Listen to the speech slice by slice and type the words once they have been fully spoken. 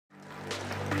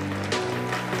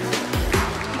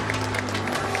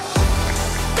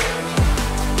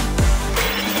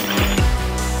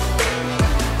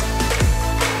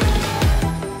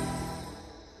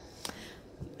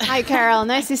Hi, Carole.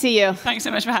 Nice to see you. Thanks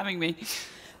so much for having me.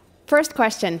 First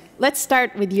question. Let's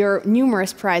start with your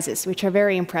numerous prizes, which are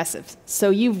very impressive.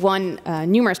 So you've won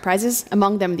numerous prizes,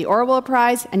 among them the Orwell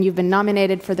Prize, and you've been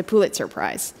nominated for the Pulitzer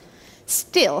Prize.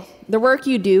 Still, the work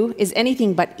you do is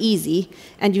anything but easy,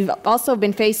 and you've also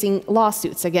been facing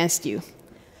lawsuits against you.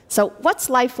 So what's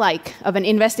life like of an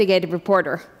investigative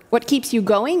reporter? What keeps you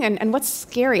going, and what's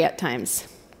scary at times?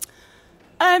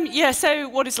 So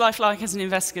what is life like as an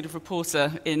investigative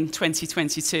reporter in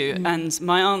 2022? And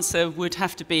my answer would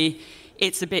have to be,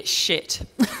 it's a bit shit.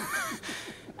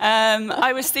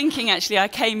 I was thinking, actually, I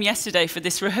came yesterday for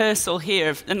this rehearsal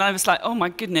here, and I was like, oh my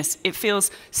goodness, it feels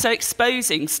so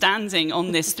exposing standing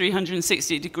on this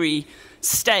 360-degree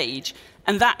stage.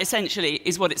 And that essentially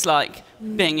is what it's like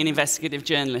being an investigative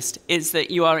journalist, is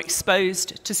that you are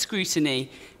exposed to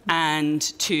scrutiny and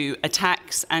to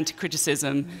attacks and to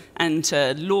criticism and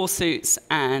to lawsuits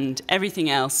and everything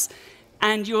else.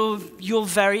 And you're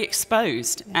very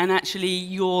exposed, and actually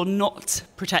you're not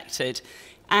protected.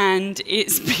 And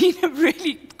it's been a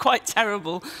really quite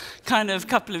terrible kind of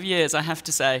couple of years, I have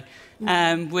to say,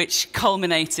 which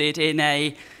culminated in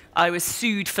I was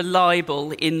sued for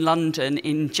libel in London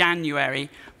in January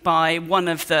by one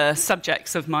of the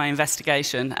subjects of my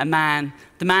investigation, the man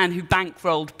who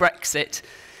bankrolled Brexit.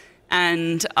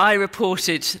 And I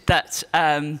reported that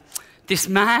this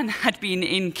man had been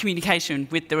in communication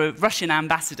with the Russian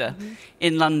ambassador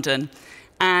in London.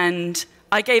 And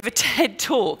I gave a TED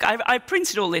talk. I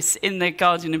printed all this in the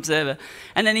Guardian Observer.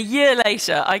 And then a year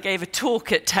later, I gave a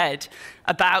talk at TED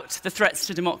about the threats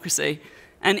to democracy.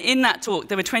 And in that talk,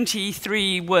 there were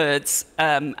 23 words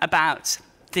about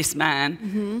this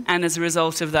man. And as a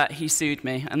result of that, he sued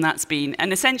me.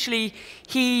 And essentially,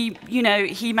 he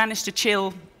managed to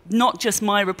chill not just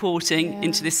my reporting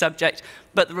into this subject,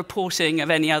 but the reporting of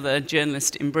any other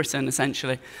journalist in Britain,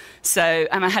 essentially.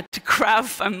 And I had to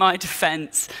crowdfund my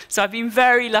defense. So I've been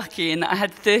very lucky in that I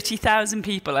had 30,000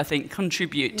 people, I think,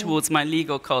 contribute towards my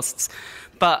legal costs.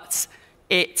 But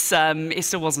it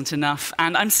still wasn't enough.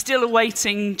 And I'm still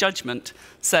awaiting judgment.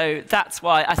 So that's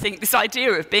why I think this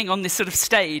idea of being on this sort of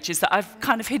stage is that I've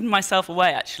kind of hidden myself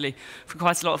away, actually, for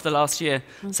quite a lot of the last year.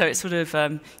 So it's sort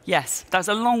of, yes, that was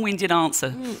a long-winded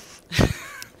answer.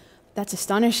 That's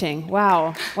astonishing.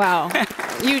 Wow, wow.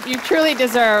 You truly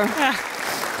deserve.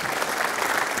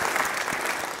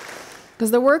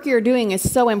 Because the work you're doing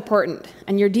is so important,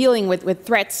 and you're dealing with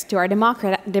threats to our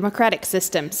democratic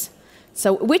systems.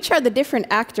 So which are the different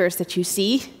actors that you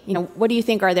see? What do you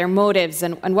think are their motives,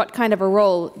 and what kind of a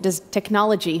role does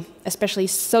technology, especially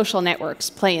social networks,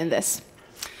 play in this?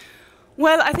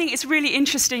 Well, I think it's really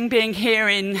interesting being here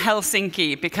in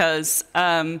Helsinki because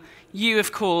you,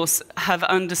 of course, have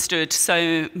understood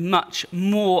so much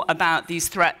more about these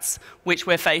threats which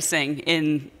we're facing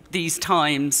in these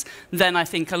times than I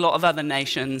think a lot of other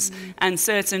nations. And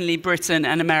certainly Britain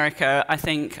and America, I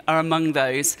think, are among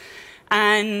those.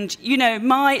 And,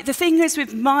 the thing is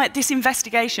with this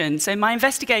investigation, so my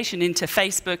investigation into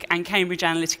Facebook and Cambridge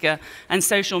Analytica and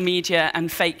social media and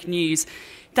fake news,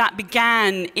 that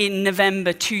began in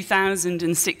November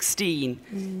 2016.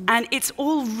 And it's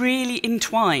all really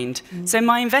entwined. So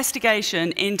my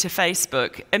investigation into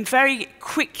Facebook, and very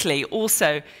quickly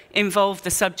also involved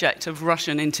the subject of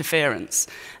Russian interference.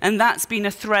 And that's been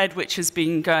a thread which has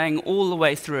been going all the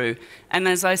way through. And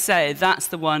as I say, that's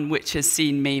the one which has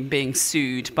seen me being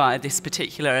sued by this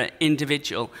particular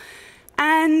individual.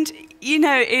 And,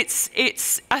 I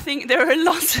think there are a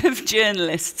lot of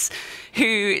journalists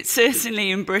who, certainly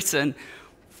in Britain,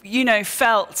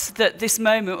 felt that this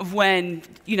moment of when,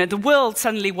 the world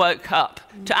suddenly woke up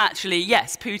to actually,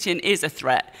 yes, Putin is a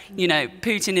threat.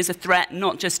 Putin is a threat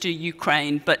not just to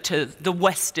Ukraine, but to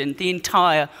the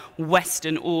entire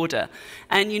Western order.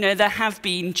 And, there have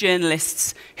been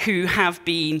journalists who have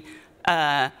been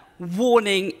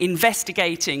warning,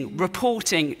 investigating,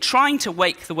 reporting, trying to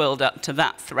wake the world up to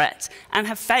that threat, and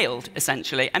have failed,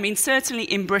 essentially. I mean, certainly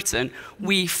in Britain,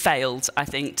 we failed, I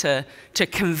think, to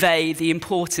convey the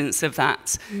importance of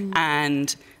that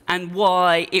and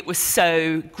why it was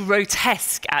so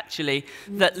grotesque, actually,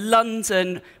 that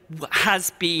London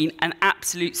has been an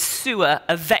absolute sewer,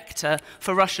 a vector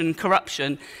for Russian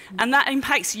corruption. And that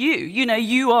impacts you.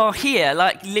 You are here,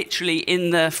 like literally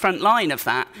in the front line of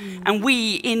that. And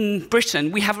we in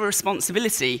Britain, we have a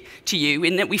responsibility to you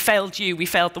in that we failed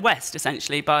the West,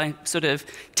 essentially, by sort of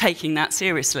taking that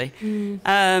seriously.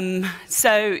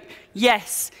 So,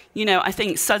 yes, I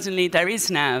think suddenly there is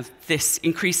now this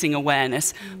increasing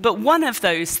awareness. But one of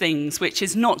those things, which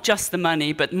is not just the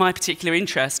money, but my particular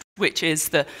interest, which is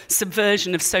the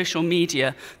subversion of social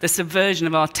media, the subversion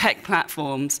of our tech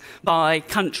platforms by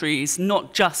countries,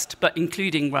 not just, but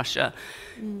including Russia,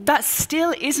 that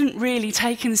still isn't really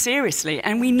taken seriously.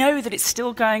 And we know that it's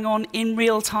still going on in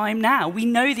real time now. We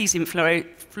know these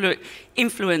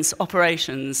influence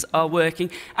operations are working.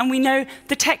 And we know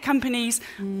the tech companies,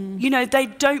 you know, they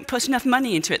don't put enough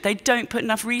money into it. They don't put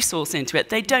enough resource into it.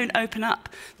 They don't open up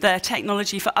their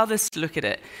technology for others to look at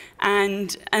it.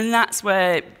 And that's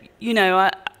where, you know,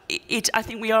 I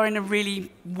think we are in a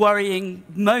really worrying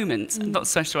moment. I'm not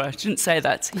so sure I shouldn't say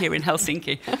that here in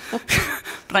Helsinki.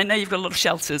 But I know you've got a lot of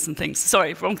shelters and things.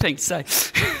 Sorry, wrong thing to say.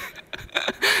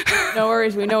 No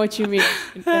worries, we know what you mean.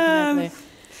 Definitely.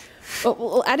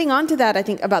 Well, adding on to that, I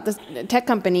think about the tech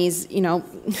companies, you know,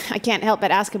 I can't help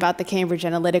but ask about the Cambridge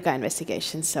Analytica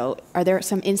investigation. So are there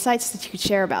some insights that you could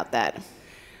share about that?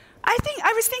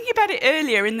 I was thinking about it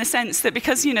earlier in the sense that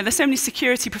because, you know, there's so many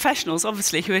security professionals,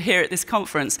 obviously, who are here at this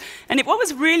conference. And what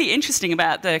was really interesting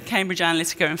about the Cambridge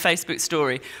Analytica and Facebook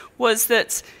story was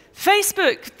that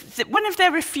Facebook, one of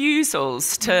their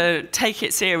refusals to take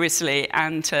it seriously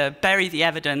and to bury the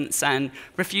evidence and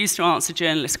refuse to answer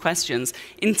journalist questions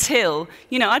until,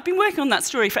 you know, I'd been working on that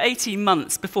story for 18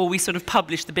 months before we sort of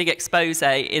published the big expose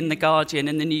in The Guardian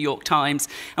and the New York Times.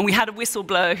 And we had a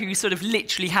whistleblower who sort of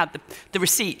literally had the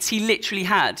receipts. He literally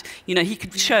had, you know, he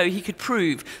could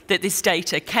prove that this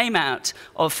data came out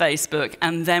of Facebook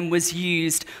and then was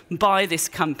used by this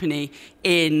company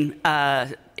in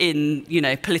you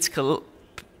know, political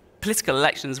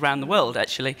elections around the world,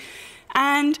 actually.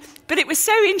 But it was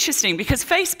so interesting because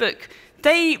Facebook,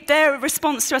 their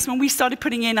response to us when we started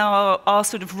putting in our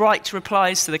sort of right to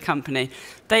replies to the company,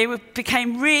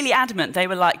 became really adamant. They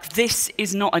were like, this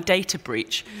is not a data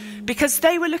breach. Because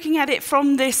they were looking at it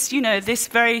from this, you know, this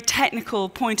very technical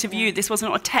point of view. This was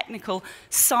not a technical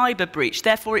cyber breach.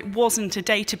 Therefore, it wasn't a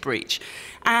data breach.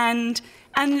 And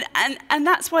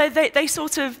that's why they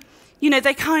sort of, you know,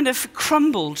 they kind of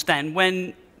crumbled then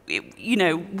when, you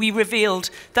know, we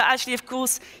revealed that actually, of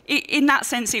course, in that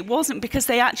sense, it wasn't because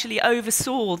they actually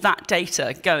oversaw that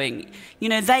data going. You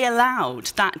know, they allowed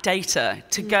that data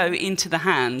to go into the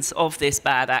hands of this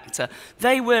bad actor.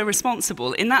 They were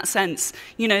responsible. In that sense,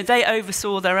 you know, they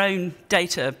oversaw their own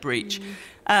data breach.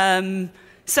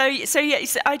 So yeah,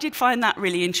 I did find that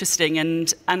really interesting,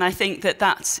 and I think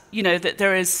that's, you know, that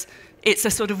it's a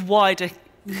sort of wider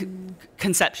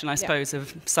conception, I suppose,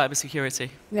 of cybersecurity.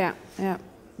 Yeah,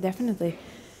 definitely.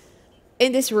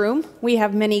 In this room, we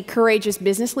have many courageous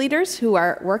business leaders who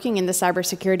are working in the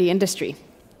cybersecurity industry.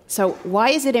 So why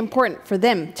is it important for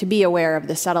them to be aware of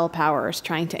the subtle powers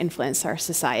trying to influence our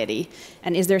society?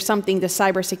 And is there something the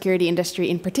cybersecurity industry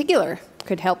in particular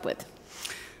could help with?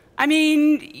 I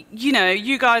mean, you know,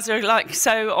 you guys are like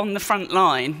so on the front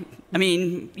line. I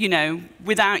mean, you know,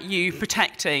 without you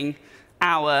protecting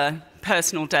our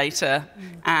personal data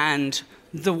and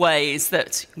the ways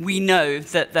that we know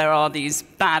that there are these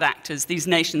bad actors, these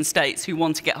nation states who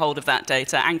want to get hold of that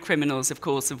data, and criminals, of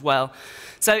course, as well.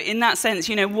 So in that sense,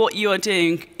 you know, what you are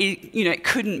doing, you know, it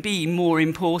couldn't be more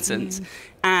important.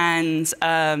 And,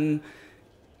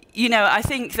 you know, I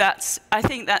think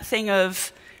that thing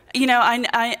of, you know,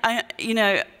 I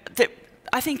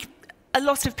think a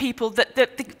lot of people,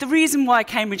 the reason why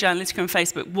Cambridge Analytica and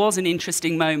Facebook was an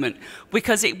interesting moment,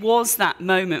 because it was that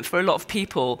moment for a lot of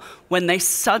people when they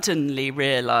suddenly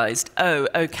realized, oh,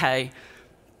 okay,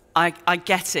 I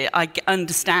get it, I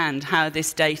understand how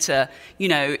this data, you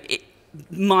know,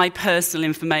 my personal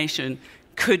information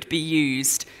could be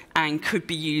used and could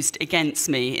be used against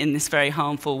me in this very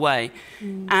harmful way.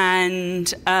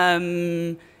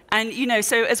 And, you know,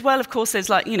 so as well, of course, there's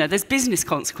like, you know, there's business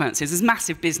consequences. There's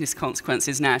massive business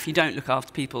consequences now if you don't look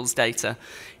after people's data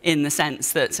in the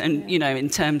sense that, and, you know, in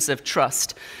terms of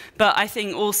trust. But I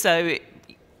think also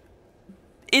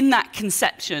in that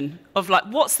conception of like,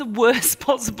 what's the worst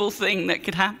possible thing that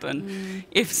could happen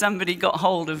if somebody got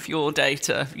hold of your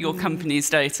data, your company's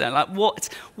data? Like,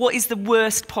 what is the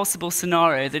worst possible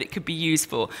scenario that it could be used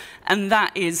for? And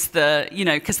that is the, you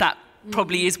know, because that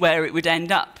probably is where it would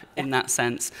end up in that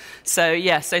sense. So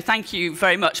yeah, so thank you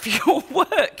very much for your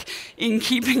work in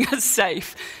keeping us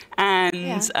safe. And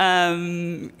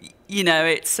you know,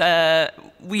 it's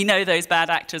we know those bad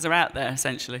actors are out there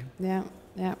essentially. Yeah,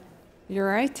 you're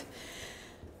right.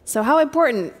 So how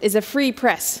important is a free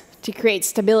press to create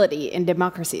stability in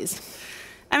democracies?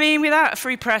 I mean, without a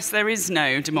free press, there is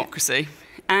no democracy.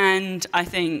 And I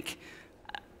think,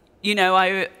 you know,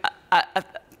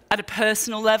 at a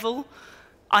personal level,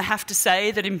 I have to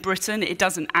say that in Britain, it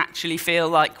doesn't actually feel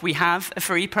like we have a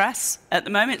free press at the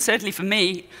moment. Certainly for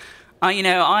me, you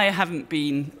know, I haven't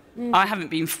been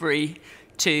free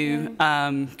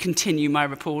to continue my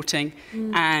reporting.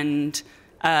 And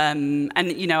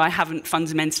you know, I haven't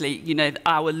fundamentally, you know,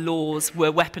 our laws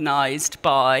were weaponized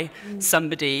by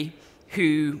somebody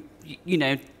who, you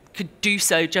know, could do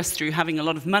so just through having a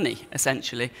lot of money,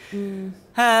 essentially.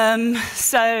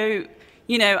 So,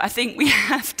 you know, I think we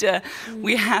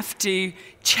have to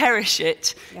cherish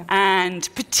it, and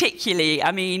particularly,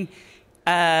 I mean,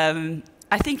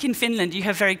 I think in Finland you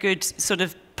have very good sort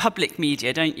of public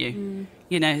media, don't you?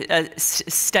 You know,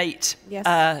 state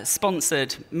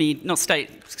sponsored media, not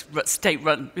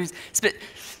state-run, but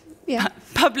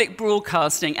public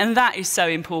broadcasting, and that is so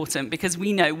important because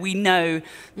we know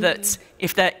that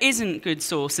if there isn't good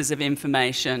sources of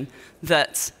information,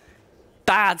 that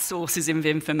bad sources of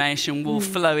information will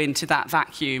flow into that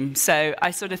vacuum. So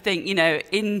I sort of think, you know,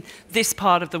 in this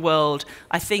part of the world,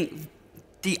 I think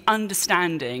the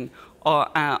understanding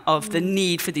of the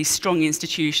need for these strong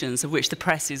institutions, of which the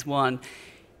press is one,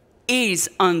 is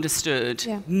understood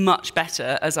much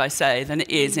better, as I say, than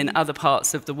it is in other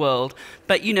parts of the world.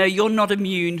 But, you know, you're not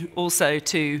immune also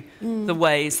to the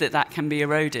ways that that can be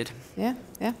eroded. Yeah,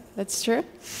 that's true.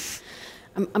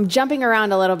 I'm jumping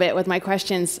around a little bit with my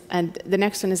questions, and the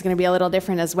next one is going to be a little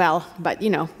different as well. But, you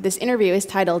know, this interview is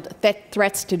titled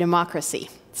Threats to Democracy.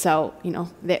 So, you know,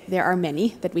 there are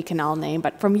many that we can all name.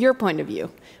 But from your point of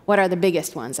view, what are the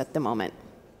biggest ones at the moment?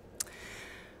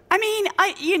 I mean,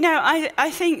 I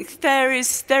think there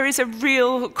is a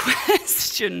real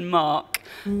question mark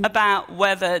about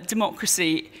whether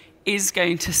democracy is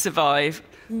going to survive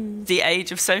the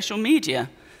age of social media,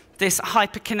 this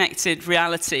hyper-connected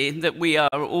reality that we are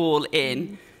all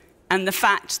in, and the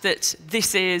fact that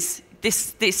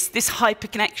this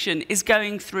hyper-connection is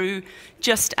going through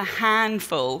just a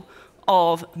handful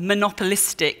of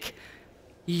monopolistic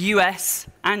US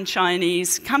and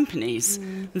Chinese companies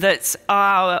that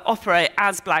operate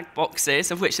as black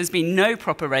boxes, of which there's been no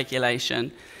proper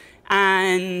regulation,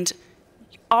 and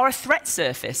are a threat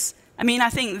surface. I mean, I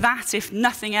think that, if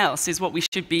nothing else, is what we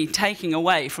should be taking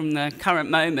away from the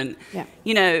current moment.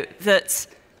 You know, that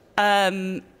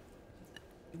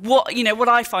what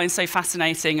I find so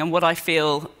fascinating and what I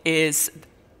feel is,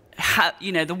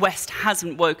 you know, the West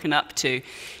hasn't woken up to,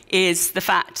 is the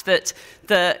fact that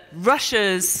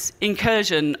Russia's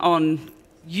incursion on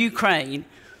Ukraine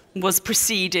was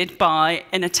preceded by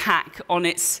an attack on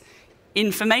its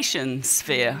information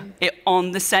sphere,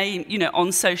 on the same, you know,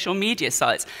 on social media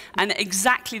sites. And at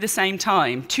exactly the same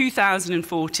time,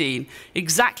 2014,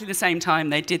 exactly the same time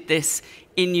they did this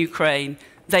in Ukraine,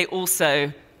 they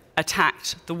also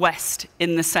attacked the West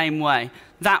in the same way.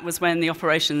 That was when the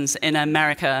operations in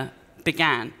America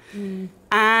began.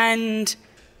 And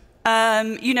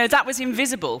you know, that was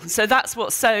invisible. So that's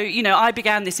what, you know, I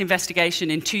began this investigation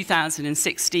in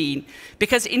 2016,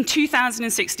 because in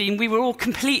 2016, we were all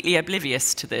completely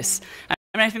oblivious to this.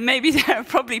 I mean, maybe there are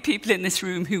probably people in this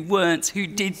room who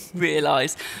did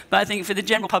realize, but I think for the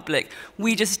general public,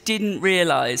 we just didn't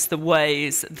realize the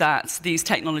ways that these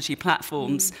technology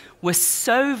platforms were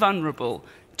so vulnerable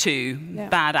to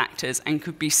bad actors and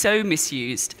could be so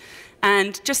misused.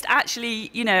 And just actually,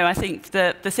 you know, I think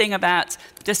the thing about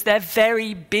just their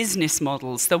very business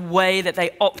models, the way that they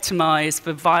optimize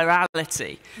for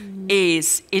virality,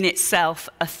 is in itself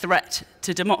a threat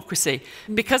to democracy,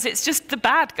 because it's just the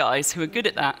bad guys who are good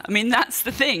at that. I mean, that's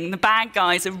the thing. The bad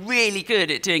guys are really good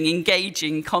at doing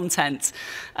engaging content,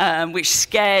 which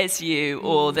scares you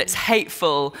or that's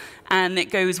hateful, and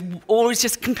it goes, or is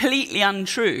just completely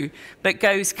untrue, but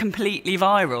goes completely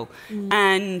viral.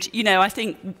 And, you know, I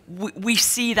think we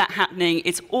see that happening.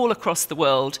 It's all across the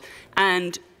world,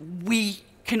 and we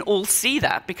can all see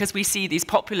that because we see these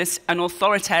populist and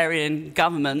authoritarian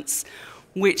governments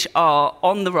which are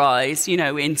on the rise, you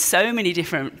know, in so many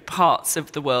different parts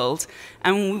of the world.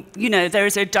 And, you know, there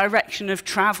is a direction of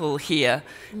travel here,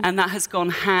 and that has gone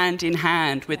hand in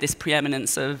hand with this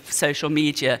preeminence of social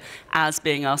media as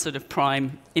being our sort of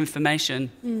prime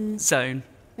information zone.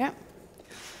 Yeah.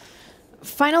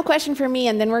 Final question for me,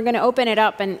 and then we're going to open it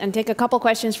up and take a couple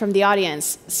questions from the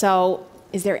audience. So,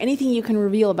 is there anything you can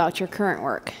reveal about your current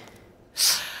work?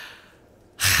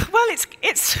 Well,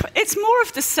 it's more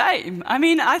of the same. I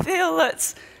mean, I feel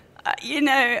that, you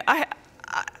know,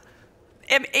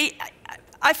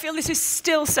 I feel this is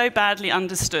still so badly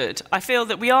understood. I feel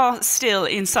that we are still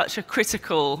in such a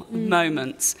critical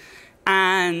moment.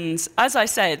 And as I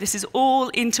say, this is all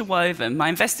interwoven. My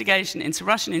investigation into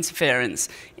Russian interference,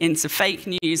 into fake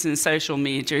news and social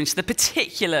media, into the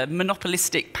particular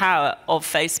monopolistic power of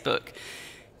Facebook.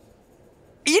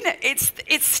 You know, it's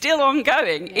still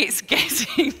ongoing. It's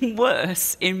getting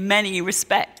worse in many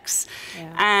respects.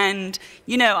 And,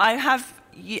 you know, I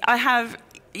have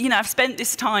I've spent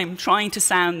this time trying to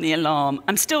sound the alarm.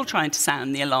 I'm still trying to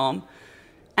sound the alarm.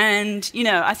 And,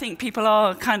 I think people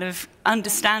are kind of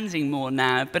understanding more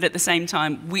now, but at the same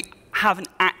time, we haven't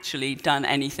actually done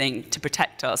anything to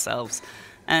protect ourselves.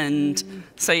 And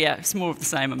so, yeah, it's more of the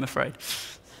same, I'm afraid.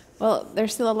 Well,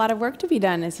 there's still a lot of work to be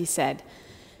done, as you said.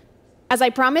 As I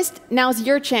promised, now's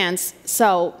your chance.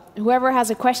 So whoever has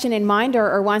a question in mind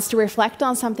or wants to reflect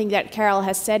on something that Carole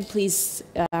has said, please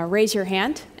raise your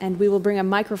hand, and we will bring a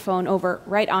microphone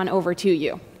right on over to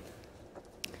you.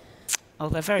 Oh,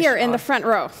 they're very Here shy. in the front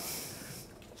row.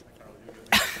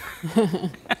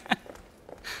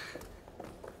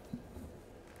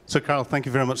 So, Carole, thank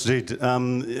you very much indeed.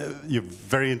 You're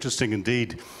very interesting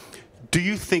indeed. Do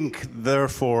you think,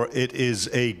 therefore, it is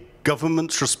a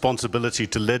government's responsibility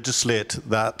to legislate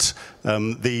that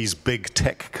these big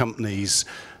tech companies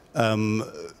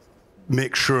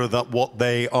make sure that what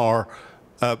they are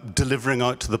delivering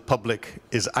out to the public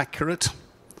is accurate?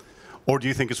 Or do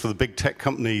you think it's for the big tech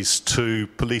companies to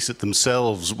police it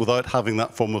themselves without having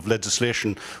that form of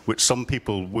legislation, which some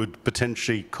people would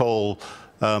potentially call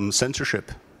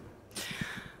censorship?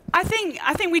 I think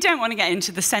we don't want to get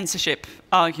into the censorship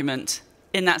argument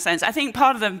in that sense. I think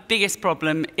part of the biggest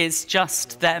problem is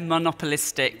just their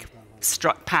monopolistic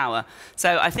power.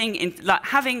 So I think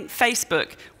having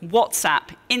Facebook,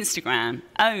 WhatsApp, Instagram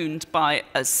owned by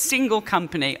a single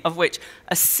company of which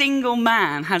a single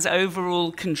man has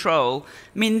overall control,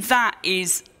 I mean,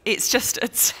 it's just a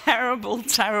terrible,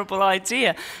 terrible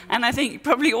idea. And I think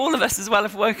probably all of us as well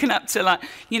have woken up to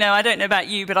I don't know about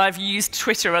you, but I've used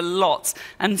Twitter a lot.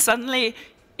 And suddenly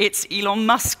it's Elon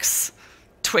Musk's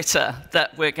Twitter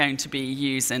that we're going to be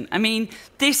using. I mean,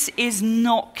 this is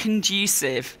not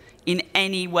conducive in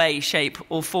any way, shape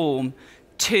or form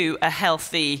to a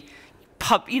healthy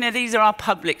these are our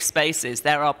public spaces.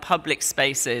 There are public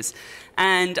spaces.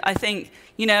 And I think,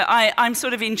 I'm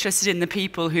sort of interested in the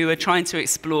people who are trying to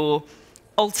explore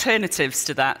alternatives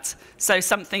to that. So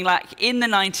something like in the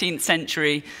 19th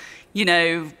century,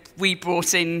 we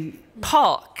brought in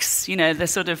parks, there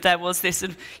was this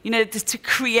sort of, to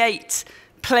create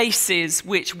places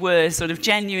which were sort of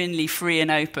genuinely free and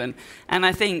open. And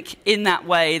I think in that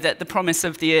way that the promise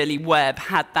of the early web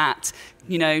had that,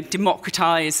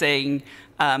 democratizing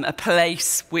a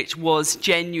place which was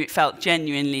felt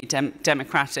genuinely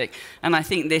democratic. And I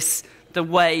think the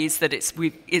ways that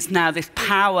it's now this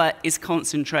power is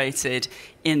concentrated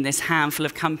in this handful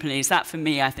of companies, that for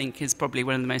me, I think, is probably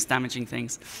one of the most damaging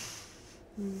things.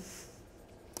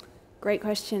 Great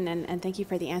question, and thank you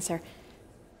for the answer.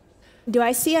 Do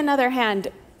I see another hand?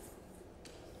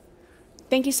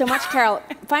 Thank you so much, Carole.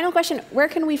 Final question, where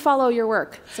can we follow your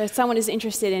work? So if someone is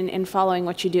interested in following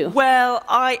what you do. Well,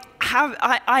 I have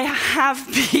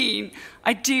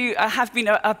been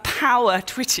a power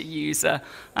Twitter user.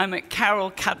 I'm at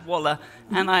Carole Cadwalladr,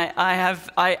 and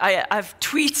I've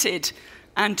tweeted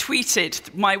and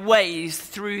tweeted my ways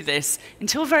through this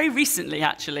until very recently,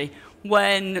 actually,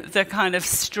 when the kind of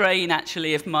strain,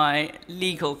 actually, of my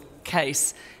legal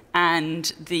case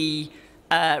and the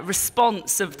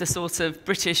response of the sort of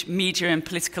British media and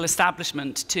political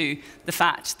establishment to the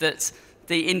fact that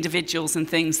the individuals and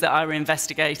things that I were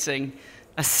investigating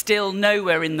are still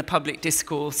nowhere in the public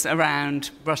discourse around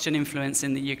Russian influence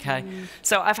in the UK.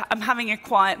 So I'm having a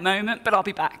quiet moment, but I'll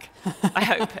be back, I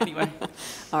hope, anyway.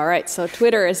 All right, so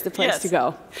Twitter is the place to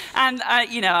go. And,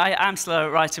 I am still a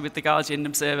writer with The Guardian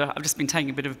Observer. I've just been taking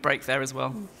a bit of a break there as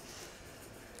well.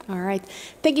 All right.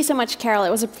 Thank you so much, Carole. It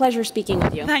was a pleasure speaking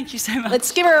with you. Thank you so much.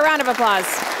 Let's give her a round of applause.